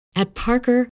At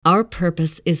Parker, our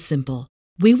purpose is simple.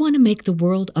 We want to make the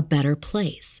world a better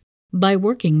place by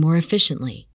working more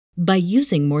efficiently, by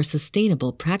using more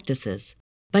sustainable practices,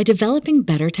 by developing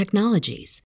better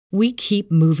technologies. We keep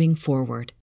moving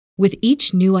forward. With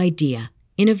each new idea,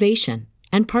 innovation,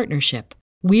 and partnership,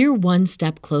 we're one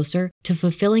step closer to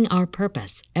fulfilling our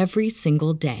purpose every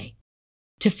single day.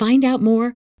 To find out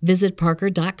more, visit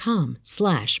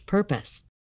parker.com/purpose.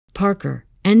 Parker,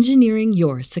 engineering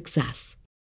your success.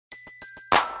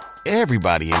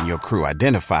 Everybody in your crew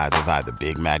identifies as either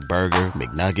Big Mac Burger,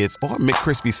 McNuggets, or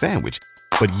McCrispy Sandwich.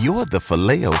 But you're the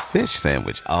Filet-O-Fish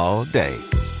Sandwich all day.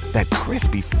 That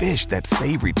crispy fish, that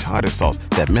savory tartar sauce,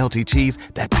 that melty cheese,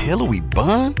 that pillowy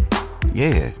bun.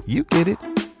 Yeah, you get it.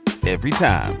 Every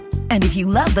time. And if you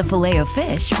love the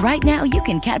Filet-O-Fish, right now you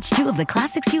can catch 2 of the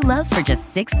classics you love for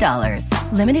just $6.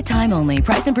 Limited time only.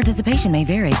 Price and participation may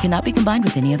vary. Cannot be combined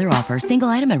with any other offer. Single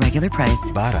item at regular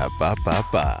price.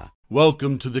 Ba-da-ba-ba-ba.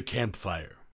 Welcome to the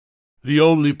campfire, the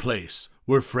only place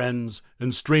where friends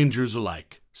and strangers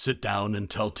alike sit down and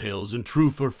tell tales in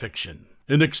truth or fiction,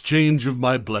 in exchange of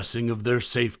my blessing of their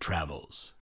safe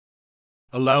travels.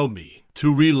 Allow me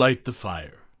to relight the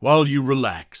fire while you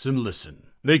relax and listen.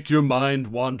 Make your mind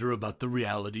wander about the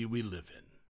reality we live in.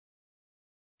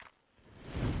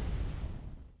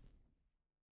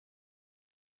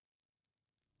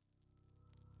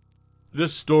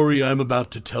 This story I'm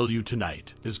about to tell you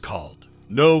tonight is called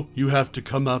No, You Have to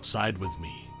Come Outside With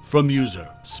Me, from user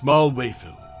Small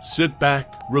Waifu. Sit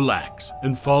back, relax,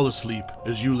 and fall asleep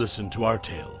as you listen to our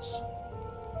tales.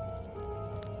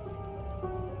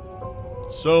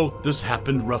 So, this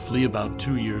happened roughly about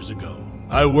 2 years ago.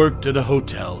 I worked at a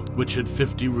hotel which had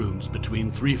 50 rooms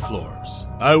between 3 floors.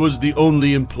 I was the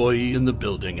only employee in the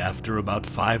building after about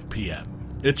 5 p.m.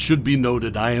 It should be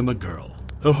noted I am a girl.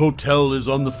 The hotel is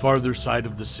on the farther side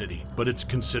of the city, but it's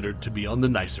considered to be on the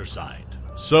nicer side.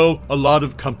 So, a lot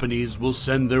of companies will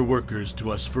send their workers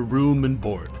to us for room and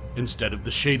board, instead of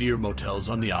the shadier motels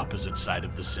on the opposite side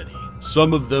of the city.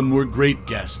 Some of them were great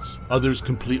guests, others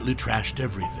completely trashed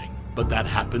everything, but that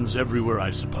happens everywhere,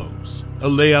 I suppose. A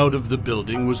layout of the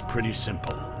building was pretty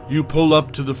simple. You pull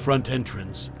up to the front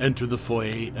entrance, enter the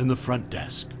foyer and the front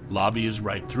desk. Lobby is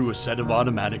right through a set of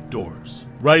automatic doors.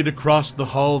 Right across the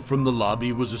hall from the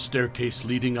lobby was a staircase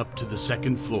leading up to the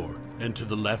 2nd floor, and to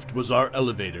the left was our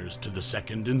elevators to the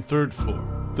 2nd and 3rd floor.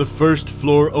 The 1st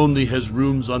floor only has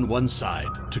rooms on one side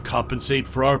to compensate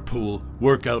for our pool,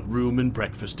 workout room and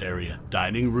breakfast area,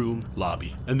 dining room,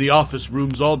 lobby, and the office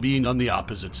rooms all being on the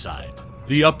opposite side.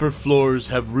 The upper floors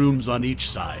have rooms on each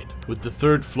side, with the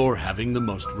 3rd floor having the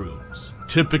most rooms.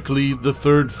 Typically, the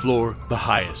 3rd floor, the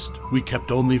highest, we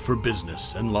kept only for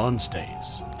business and lawn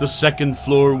stays. The 2nd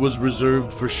floor was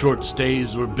reserved for short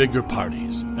stays or bigger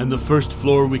parties, and the 1st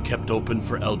floor we kept open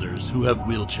for elders who have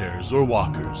wheelchairs or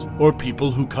walkers, or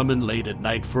people who come in late at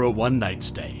night for a one-night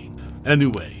stay.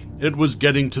 Anyway, it was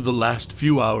getting to the last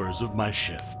few hours of my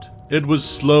shift. It was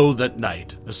slow that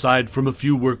night, aside from a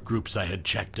few work groups I had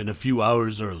checked in a few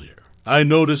hours earlier. I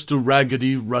noticed a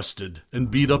raggedy, rusted,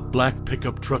 and beat-up black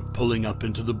pickup truck pulling up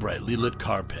into the brightly lit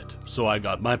car pit, so I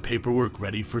got my paperwork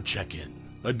ready for check-in.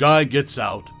 A guy gets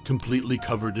out, completely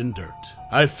covered in dirt.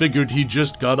 I figured he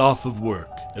just got off of work,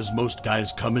 as most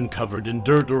guys come in covered in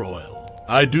dirt or oil.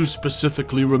 I do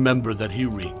specifically remember that he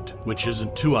reeked, which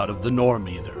isn't too out of the norm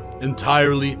either.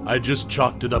 Entirely, I just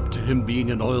chalked it up to him being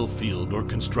an oil field or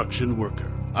construction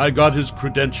worker. I got his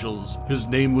credentials, his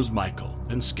name was Michael,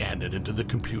 and scanned it into the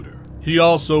computer. He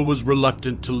also was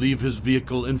reluctant to leave his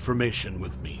vehicle information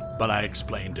with me, but I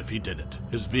explained if he didn't,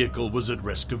 his vehicle was at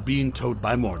risk of being towed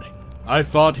by morning. I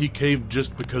thought he caved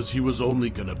just because he was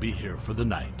only gonna be here for the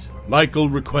night. Michael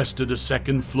requested a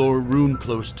 2nd floor room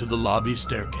close to the lobby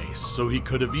staircase so he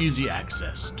could have easy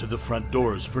access to the front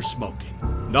doors for smoking.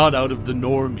 Not out of the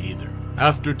norm either.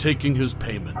 After taking his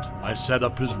payment, I set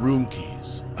up his room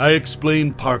keys. I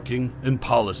explained parking and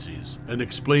policies and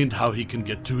explained how he can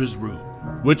get to his room,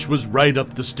 which was right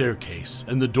up the staircase,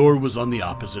 and the door was on the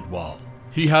opposite wall.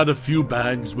 He had a few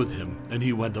bags with him, and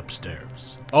he went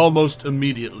upstairs. Almost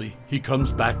immediately, he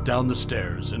comes back down the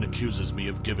stairs and accuses me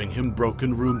of giving him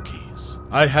broken room keys.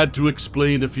 I had to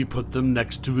explain if he put them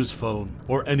next to his phone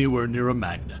or anywhere near a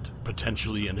magnet,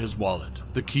 potentially in his wallet,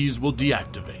 the keys will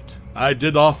deactivate. I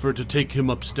did offer to take him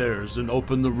upstairs and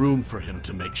open the room for him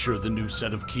to make sure the new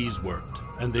set of keys worked,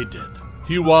 and they did.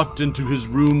 He walked into his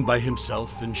room by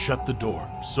himself and shut the door,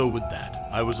 so with that,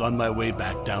 I was on my way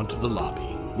back down to the lobby.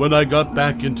 When I got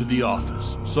back into the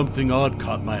office, something odd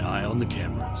caught my eye on the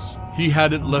cameras. He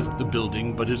hadn't left the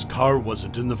building, but his car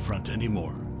wasn't in the front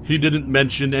anymore. He didn't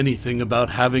mention anything about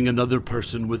having another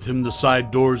person with him. The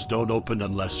side doors don't open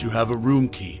unless you have a room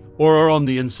key or are on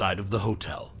the inside of the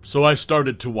hotel. So I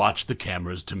started to watch the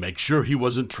cameras to make sure he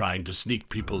wasn't trying to sneak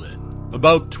people in.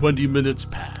 About 20 minutes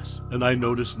pass, and I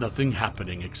notice nothing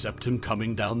happening except him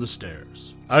coming down the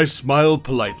stairs. I smile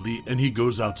politely and he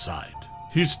goes outside.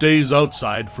 He stays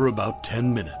outside for about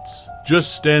 10 minutes,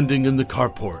 just standing in the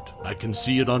carport. I can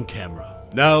see it on camera.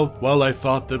 Now, while I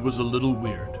thought that was a little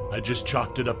weird, I just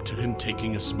chalked it up to him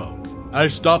taking a smoke. I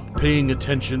stopped paying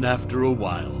attention after a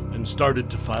while and started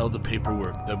to file the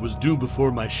paperwork that was due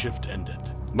before my shift ended.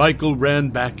 Michael ran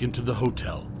back into the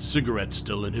hotel, cigarette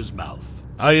still in his mouth.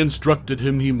 I instructed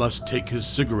him he must take his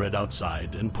cigarette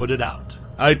outside and put it out.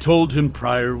 I told him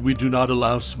prior we do not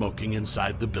allow smoking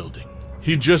inside the building.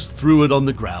 He just threw it on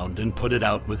the ground and put it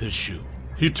out with his shoe.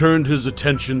 He turned his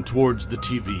attention towards the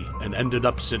TV and ended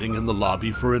up sitting in the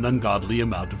lobby for an ungodly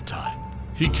amount of time.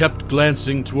 He kept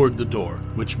glancing toward the door,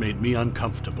 which made me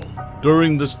uncomfortable.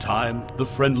 During this time, the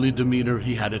friendly demeanor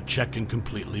he had at check-in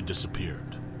completely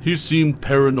disappeared. He seemed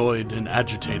paranoid and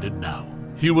agitated now.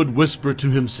 He would whisper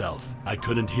to himself, I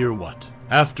couldn't hear what.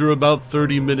 After about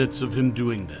 30 minutes of him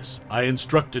doing this, I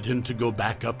instructed him to go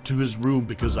back up to his room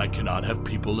because I cannot have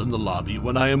people in the lobby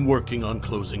when I am working on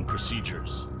closing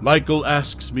procedures. Michael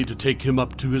asks me to take him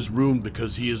up to his room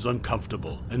because he is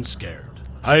uncomfortable and scared.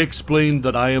 I explained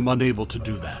that I am unable to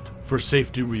do that for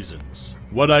safety reasons.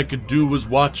 What I could do was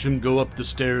watch him go up the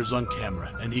stairs on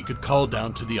camera, and he could call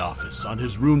down to the office on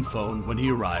his room phone when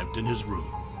he arrived in his room.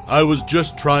 I was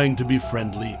just trying to be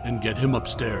friendly and get him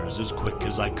upstairs as quick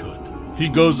as I could. He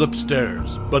goes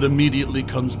upstairs, but immediately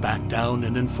comes back down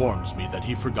and informs me that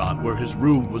he forgot where his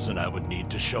room was and I would need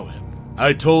to show him.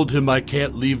 I told him I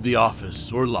can't leave the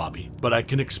office or lobby, but I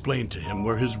can explain to him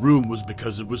where his room was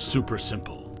because it was super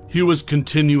simple. He was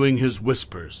continuing his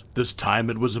whispers. This time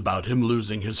it was about him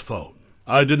losing his phone.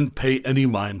 I didn't pay any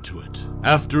mind to it.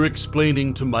 After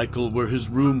explaining to Michael where his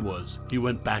room was, he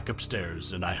went back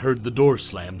upstairs and I heard the door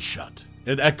slam shut.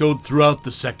 It echoed throughout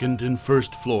the second and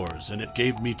first floors, and it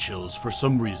gave me chills for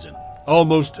some reason.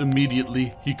 Almost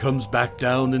immediately, he comes back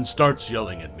down and starts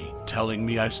yelling at me, telling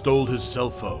me I stole his cell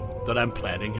phone, that I'm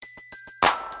planning.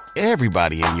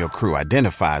 Everybody in your crew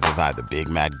identifies as either Big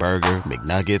Mac Burger,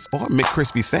 McNuggets, or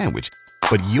McCrispy Sandwich.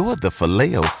 But you're the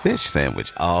Filet-O-Fish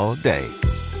Sandwich all day.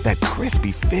 That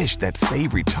crispy fish, that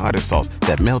savory tartar sauce,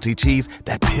 that melty cheese,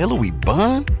 that pillowy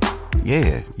bun.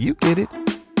 Yeah, you get it.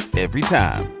 Every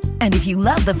time. And if you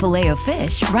love the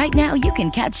Filet-O-Fish, right now you can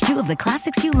catch two of the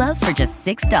classics you love for just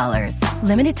 $6.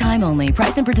 Limited time only.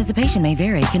 Price and participation may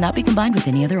vary. Cannot be combined with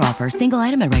any other offer. Single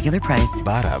item at regular price.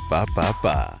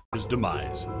 Ba-da-ba-ba-ba. His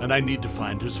demise, and I need to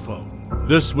find his phone.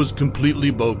 This was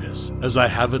completely bogus, as I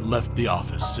haven't left the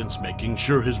office since making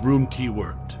sure his room key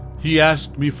worked. He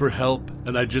asked me for help,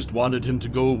 and I just wanted him to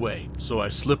go away, so I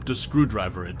slipped a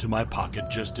screwdriver into my pocket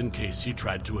just in case he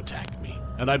tried to attack me.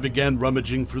 And I began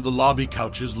rummaging through the lobby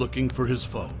couches looking for his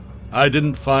phone. I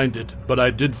didn't find it, but I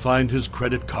did find his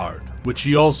credit card, which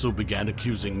he also began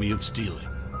accusing me of stealing.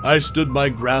 I stood my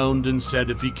ground and said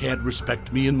if he can't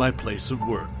respect me in my place of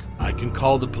work, I can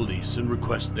call the police and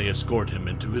request they escort him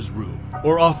into his room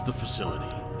or off the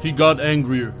facility. He got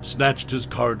angrier, snatched his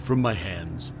card from my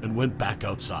hands, and went back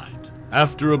outside.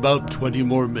 After about 20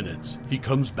 more minutes, he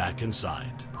comes back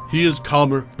inside. He is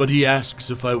calmer, but he asks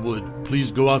if I would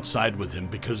please go outside with him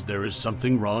because there is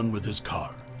something wrong with his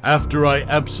car. After I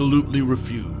absolutely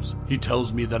refuse, he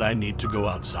tells me that I need to go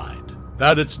outside.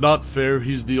 That it's not fair,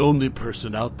 he's the only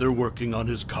person out there working on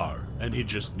his car, and he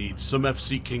just needs some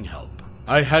FC King help.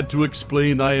 I had to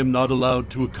explain I am not allowed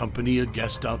to accompany a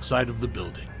guest outside of the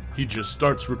building. He just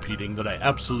starts repeating that I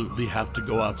absolutely have to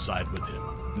go outside with him.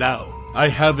 Now, I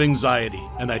have anxiety,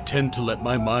 and I tend to let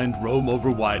my mind roam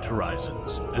over wide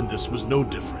horizons, and this was no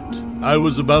different. I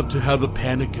was about to have a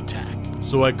panic attack,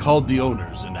 so I called the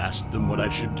owners and asked them what I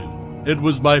should do. It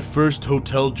was my first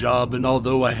hotel job, and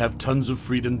although I have tons of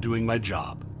freedom doing my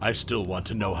job, I still want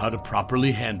to know how to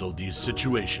properly handle these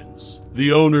situations.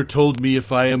 The owner told me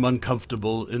if I am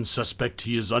uncomfortable and suspect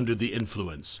he is under the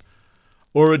influence,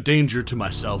 or a danger to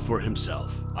myself or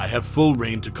himself, I have full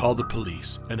reign to call the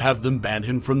police and have them ban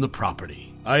him from the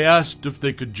property. I asked if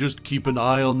they could just keep an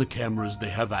eye on the cameras they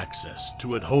have access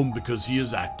to at home because he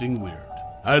is acting weird.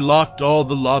 I locked all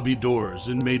the lobby doors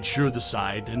and made sure the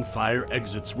side and fire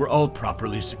exits were all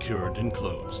properly secured and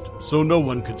closed, so no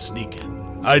one could sneak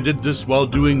in. I did this while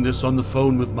doing this on the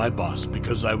phone with my boss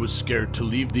because I was scared to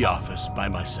leave the office by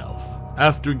myself.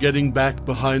 After getting back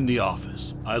behind the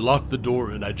office, I locked the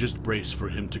door and I just brace for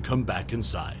him to come back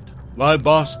inside. My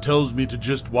boss tells me to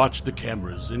just watch the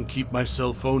cameras and keep my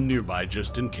cell phone nearby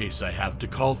just in case I have to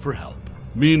call for help.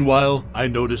 Meanwhile, I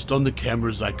noticed on the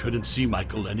cameras I couldn't see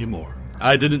Michael anymore.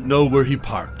 I didn't know where he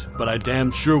parked, but I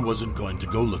damn sure wasn't going to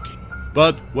go looking.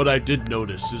 But what I did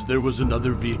notice is there was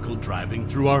another vehicle driving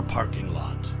through our parking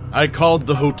lot. I called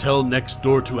the hotel next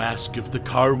door to ask if the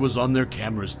car was on their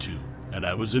cameras too, and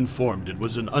I was informed it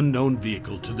was an unknown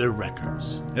vehicle to their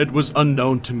records. It was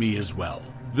unknown to me as well.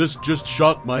 This just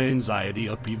shot my anxiety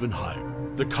up even higher.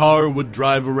 The car would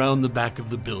drive around the back of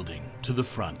the building to the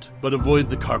front, but avoid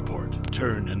the carport,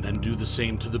 turn, and then do the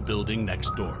same to the building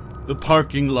next door. The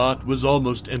parking lot was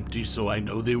almost empty, so I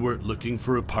know they weren't looking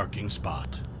for a parking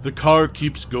spot. The car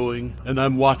keeps going, and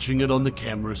I'm watching it on the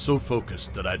camera so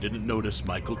focused that I didn't notice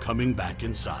Michael coming back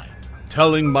inside.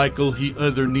 Telling Michael he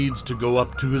either needs to go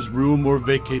up to his room or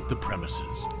vacate the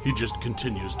premises. He just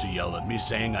continues to yell at me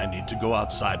saying I need to go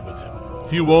outside with him.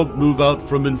 He won't move out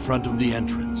from in front of the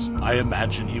entrance. I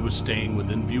imagine he was staying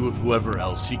within view of whoever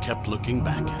else he kept looking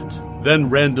back at. Then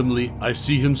randomly, I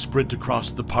see him sprint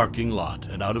across the parking lot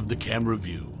and out of the camera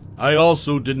view. I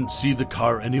also didn't see the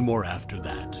car anymore after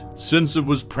that. Since it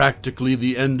was practically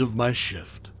the end of my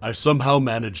shift, I somehow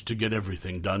managed to get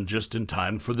everything done just in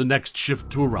time for the next shift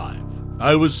to arrive.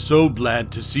 I was so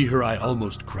glad to see her I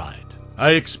almost cried.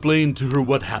 I explained to her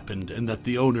what happened and that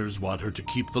the owners want her to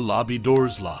keep the lobby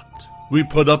doors locked. We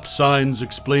put up signs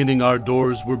explaining our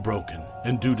doors were broken,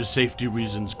 and due to safety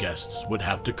reasons, guests would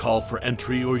have to call for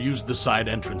entry or use the side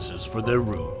entrances for their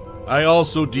room. I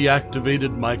also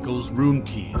deactivated Michael's room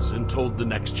keys and told the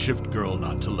next shift girl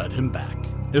not to let him back.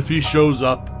 If he shows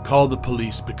up, call the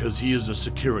police because he is a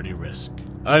security risk.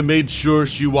 I made sure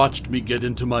she watched me get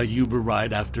into my Uber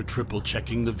ride after triple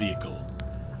checking the vehicle,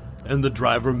 and the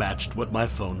driver matched what my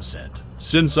phone said.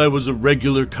 Since I was a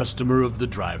regular customer of the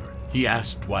driver, he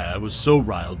asked why I was so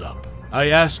riled up. I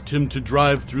asked him to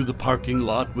drive through the parking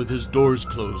lot with his doors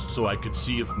closed so I could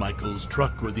see if Michael's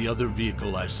truck or the other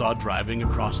vehicle I saw driving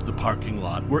across the parking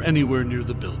lot were anywhere near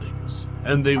the buildings.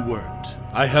 And they weren't.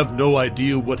 I have no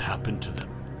idea what happened to them.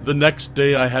 The next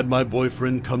day I had my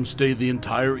boyfriend come stay the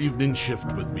entire evening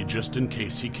shift with me just in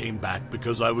case he came back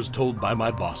because I was told by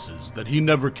my bosses that he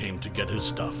never came to get his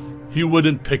stuff. He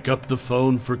wouldn't pick up the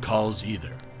phone for calls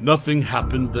either. Nothing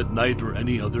happened that night or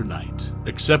any other night,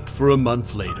 except for a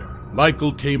month later.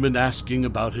 Michael came in asking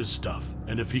about his stuff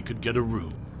and if he could get a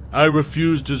room. I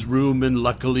refused his room, and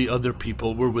luckily other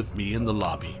people were with me in the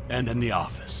lobby and in the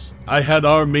office. I had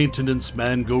our maintenance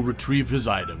man go retrieve his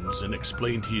items and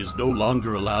explained he is no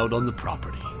longer allowed on the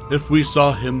property. If we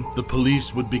saw him, the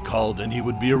police would be called and he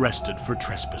would be arrested for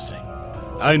trespassing.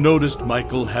 I noticed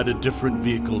Michael had a different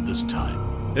vehicle this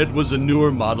time. It was a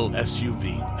newer model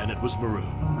SUV, and it was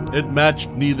maroon. It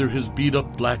matched neither his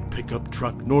beat-up black pickup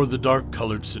truck nor the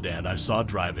dark-colored sedan I saw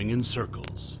driving in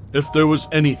circles. If there was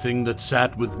anything that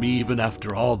sat with me even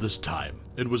after all this time,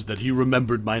 it was that he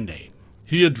remembered my name.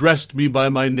 He addressed me by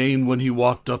my name when he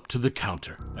walked up to the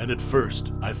counter, and at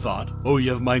first I thought, oh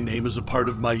yeah, my name is a part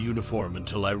of my uniform,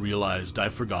 until I realized I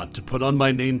forgot to put on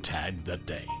my name tag that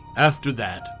day. After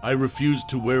that, I refused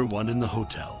to wear one in the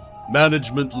hotel.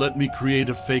 Management let me create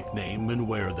a fake name and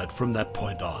wear that from that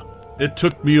point on. It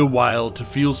took me a while to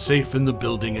feel safe in the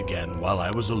building again while I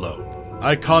was alone.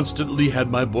 I constantly had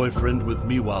my boyfriend with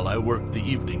me while I worked the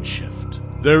evening shift.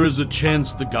 There is a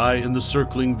chance the guy in the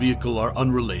circling vehicle are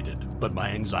unrelated, but my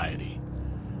anxiety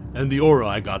and the aura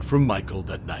I got from Michael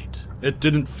that night, it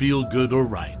didn't feel good or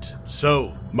right.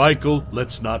 So, Michael,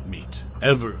 let's not meet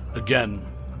ever again.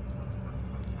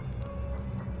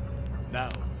 Now,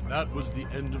 that was the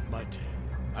end of my tale.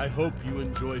 I hope you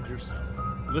enjoyed yourself,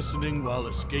 listening while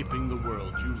escaping the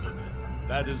world you live in.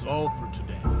 That is all for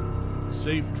today.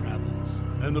 Safe travels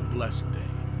and a blessed day.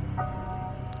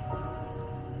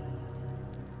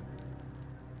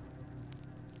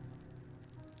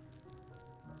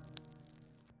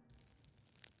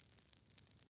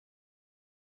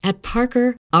 At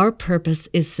Parker, our purpose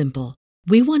is simple.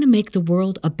 We want to make the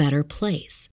world a better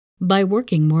place by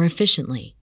working more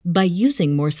efficiently, by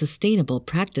using more sustainable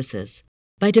practices,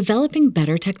 by developing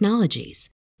better technologies.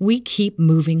 We keep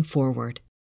moving forward.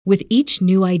 With each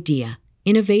new idea,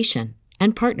 innovation,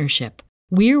 and partnership,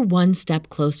 we're one step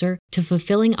closer to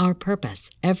fulfilling our purpose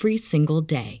every single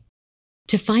day.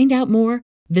 To find out more,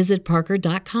 visit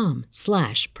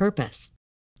parker.com/purpose.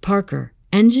 Parker,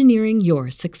 engineering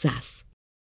your success.